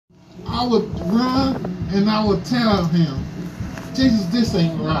I would run and I would tell him, Jesus, this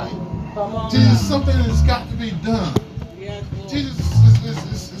ain't right. Come on Jesus, now. something has got to be done. Yes, Lord.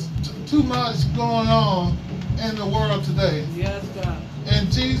 Jesus, is too much going on in the world today. Yes, God.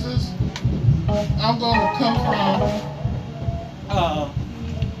 And Jesus, I'm going to come from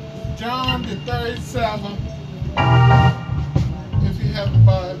John the 37. If you have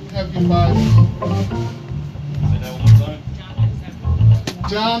your Bible. Say that one more time.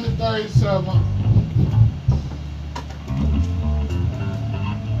 John the 37.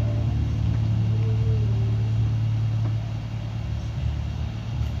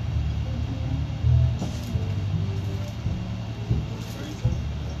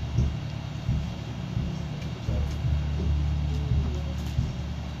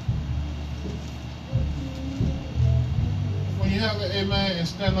 When you have an amen and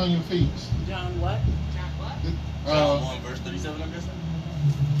stand on your feet. John what? John 1 verse 37, I'm guessing.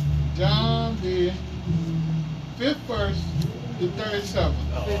 John the 5th verse to 37.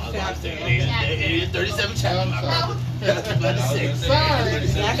 Oh, I was about to chapter. say it is 37 chapter. I'm sorry. Sorry.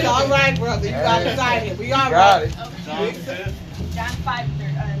 That's all right, brother. You got excited. We all Got right. it. John 5. John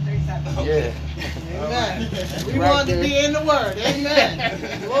 5:37. Yeah. Amen. We Right want to there. be in the Word.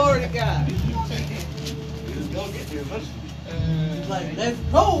 Amen. Glory to God. Let's go get there, buddy. Like, let's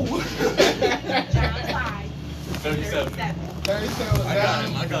go. John 5. 37. 37 I got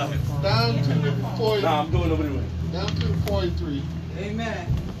him. I got him. down to the 40, Nah, I'm doing over the way. down to the 43. Amen.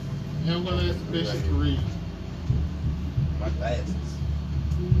 And I'm gonna ask the bishop to read. My glasses.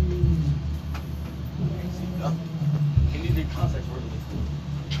 Can you do context for it?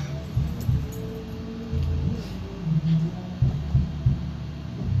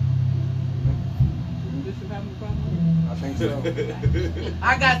 Bishop having a problem? I think so.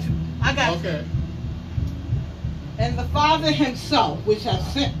 I got you. I got you. Okay. And the Father himself, which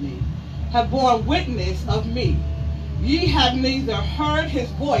hath sent me, have borne witness of me. Ye have neither heard his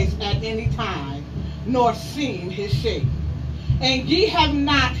voice at any time, nor seen his shape. And ye have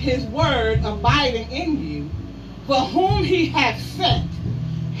not his word abiding in you. For whom he hath sent,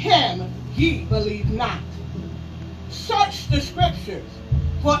 him ye believe not. Search the scriptures,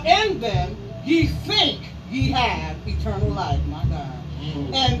 for in them ye think ye have eternal life, my God.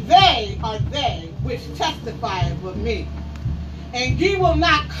 And they are they which testify of me. And ye will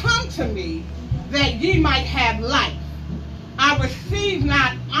not come to me that ye might have life. I receive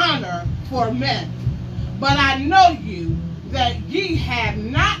not honor for men, but I know you that ye have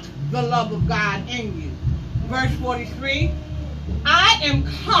not the love of God in you. Verse 43, I am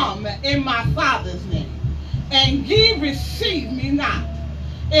come in my Father's name, and ye receive me not.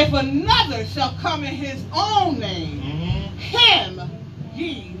 If another shall come in his own name, him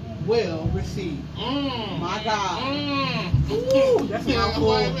ye will receive. My God. Ooh, that's Yeah, my cool.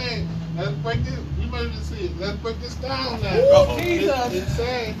 wait a minute. Let's break this. You might just see it. Let's break this down now. Ooh, Jesus. It's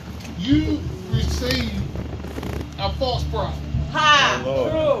saying you receive a false prophet. Ha,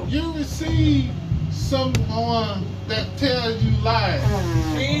 Oh, true. You receive someone that tells you lies.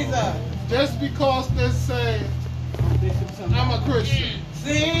 Jesus. Just because they say I'm a Christian.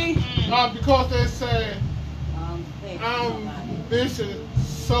 See? Because they say I'm Bishop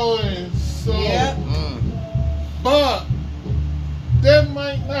so and so. Yep. But they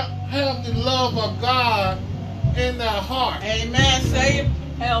might not have the love of God in their heart. Amen. Say it,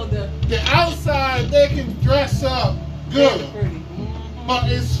 elder. The outside they can dress up good, Pretty. but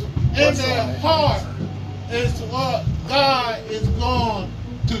it's in their heart is what God is going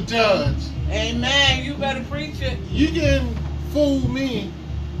to judge. Amen. You better preach it. You can fool me,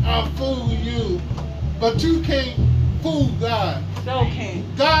 I'll fool you, but you can't fool God. So can.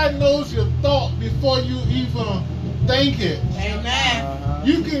 God knows your thought before you even think it. Amen.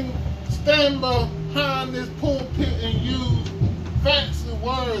 You can stand behind this pulpit and use fancy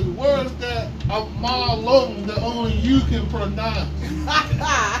words that are Marlon that only you can pronounce.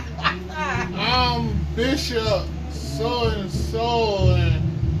 I'm Bishop so and so, and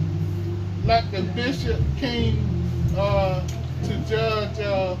like the bishop came to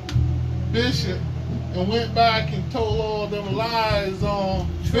judge Bishop and went back and told all them lies on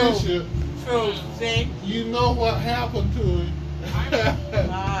Bishop. True. See? You know what happened to him.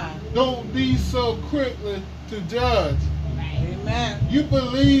 Ah. Don't be so quickly to judge. Amen. You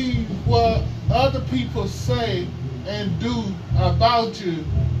believe what other people say and do about you,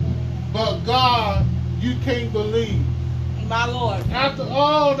 but God, you can't believe. My Lord. After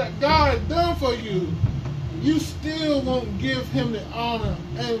all that God has done for you, you still won't give him the honor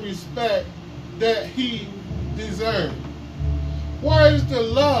and respect that he deserves. Where is the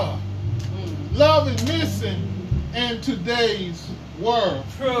love? Love is missing in today's word.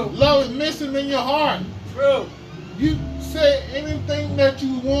 True. Love is missing in your heart. True. You say anything that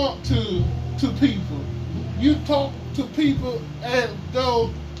you want to people. You talk to people as though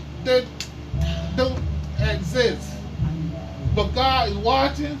they don't exist. But God is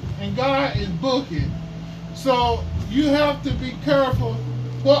watching and God is booking. So you have to be careful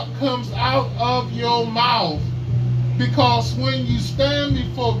what comes out of your mouth. Because when you stand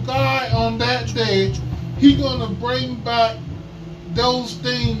before God on that day, He's going to bring back those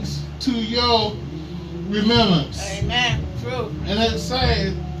things to your remembrance. Amen. True. And it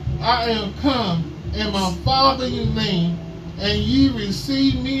says, I am come in my Father's name, and ye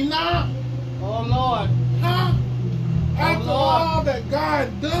receive me not. Oh, Lord. Huh? After Lord. all that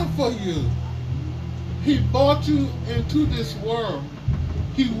God done for you, He brought you into this world.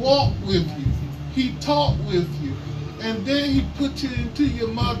 He walked with you. He talked with you. And then He put you into your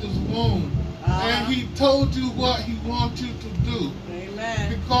mother's womb. And He told you what He wants you to do.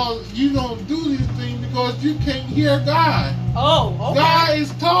 Amen. Because you don't do these things because you can't hear God. Oh, okay. God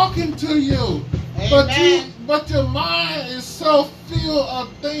is talking to you. Amen. But your mind is so filled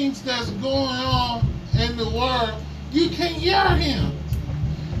of things that's going on in the world, you can't hear Him.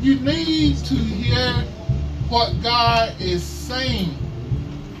 You need to hear what God is saying.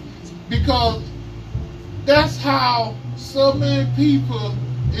 Because that's how so many people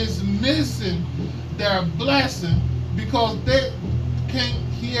is missing their blessing, because they can't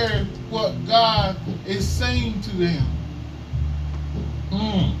hear what God is saying to them.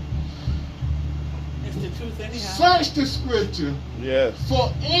 It's the truth anyhow. Search the scripture, Yes.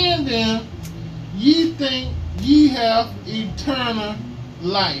 for in them ye think ye have eternal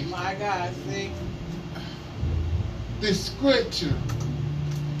life. My God, see? The scripture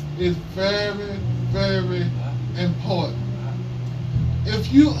is very, very important.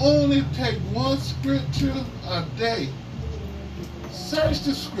 If you only take one scripture a day, search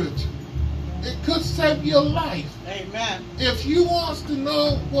the scripture. It could save your life. Amen. If you want to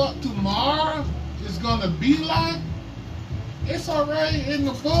know what tomorrow is going to be like, it's already in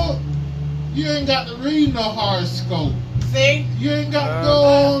the book. You ain't got to read no horoscope. See? You ain't got to go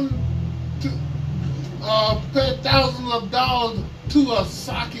on to pay thousands of dollars to a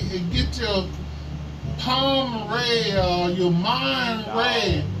socket and get your palm read or your mind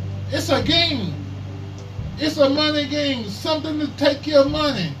read. It's a game. It's a money game. Something to take your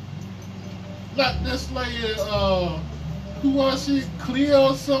money. Like this lady, who was she? Cleo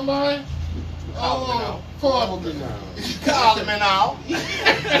or somebody? Call for him out.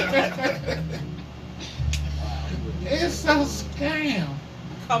 It's a scam.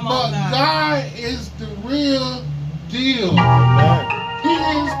 Come But on now. God is the real deal. Amen. He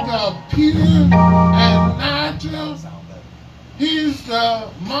is the pure and natural. He's the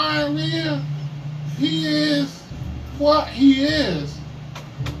mind real. He is what He is.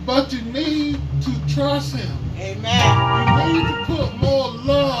 But you need to trust Him. Amen. You need to put more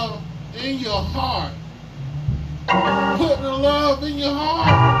love in your heart. Put the love in your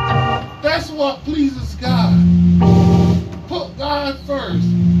heart. That's what pleases God. Put God first.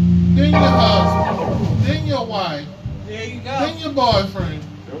 Then your husband. Then your wife. There you Then go. your boyfriend.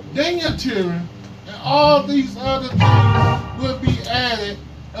 Then your children. And all these other things will be added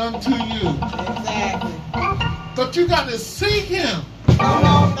unto you. Exactly. But you got to seek Him. Come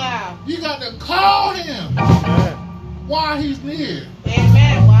on now. You got to call Him Amen. while He's near.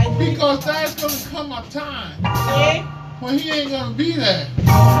 Amen. Why? Because there's going to come a time See? when He ain't going to be there.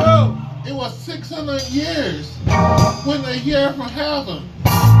 True. It was 600 years when they hear from heaven.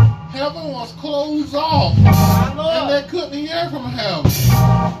 Heaven was closed off, My and Lord. they couldn't hear from heaven.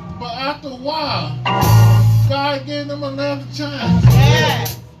 But after a while, God gave them another chance. Yeah.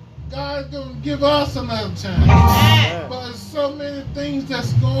 God's going to give us another chance. Amen. But there's so many things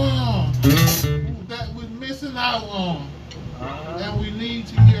that's going on that we're missing out on. And we need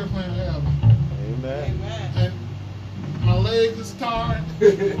to hear from heaven. Amen. Amen. And my legs is tired.